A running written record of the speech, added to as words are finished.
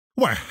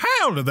Well,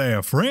 howdy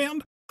there,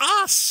 friend.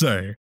 I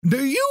say,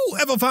 do you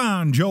ever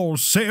find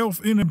yourself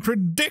in a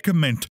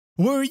predicament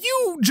where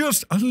you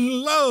just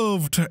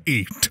love to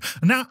eat?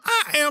 Now,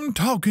 I am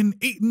talking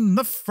eating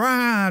the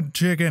fried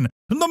chicken,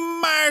 the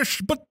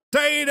mashed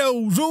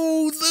potatoes,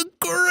 ooh, the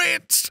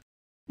grits.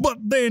 But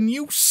then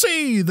you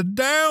see the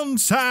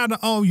downside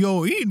of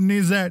your eating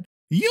is that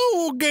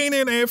you're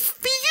gaining a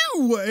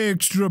few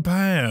extra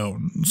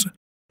pounds.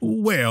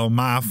 Well,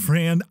 my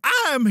friend,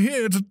 I'm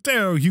here to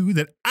tell you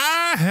that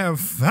I have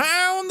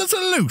found the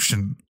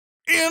solution.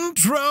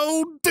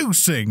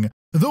 Introducing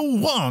the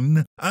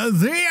one,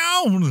 the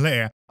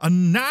only, a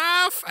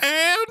knife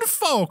and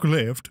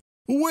forklift.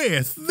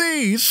 With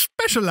these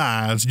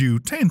specialized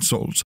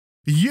utensils,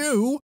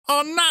 you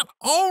are not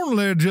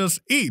only just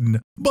eating,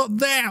 but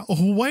their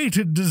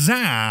weighted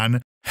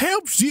design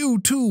helps you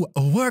to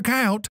work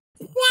out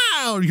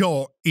while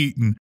you're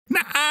eating.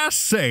 Now, I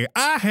say,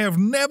 I have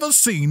never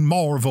seen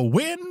more of a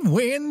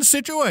win-win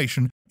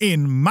situation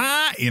in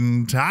my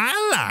entire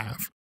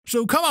life.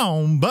 So come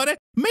on, buddy,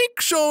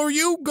 make sure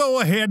you go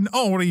ahead and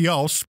order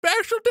your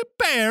specialty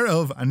pair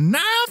of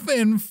knife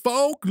and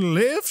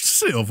forklift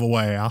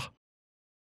silverware.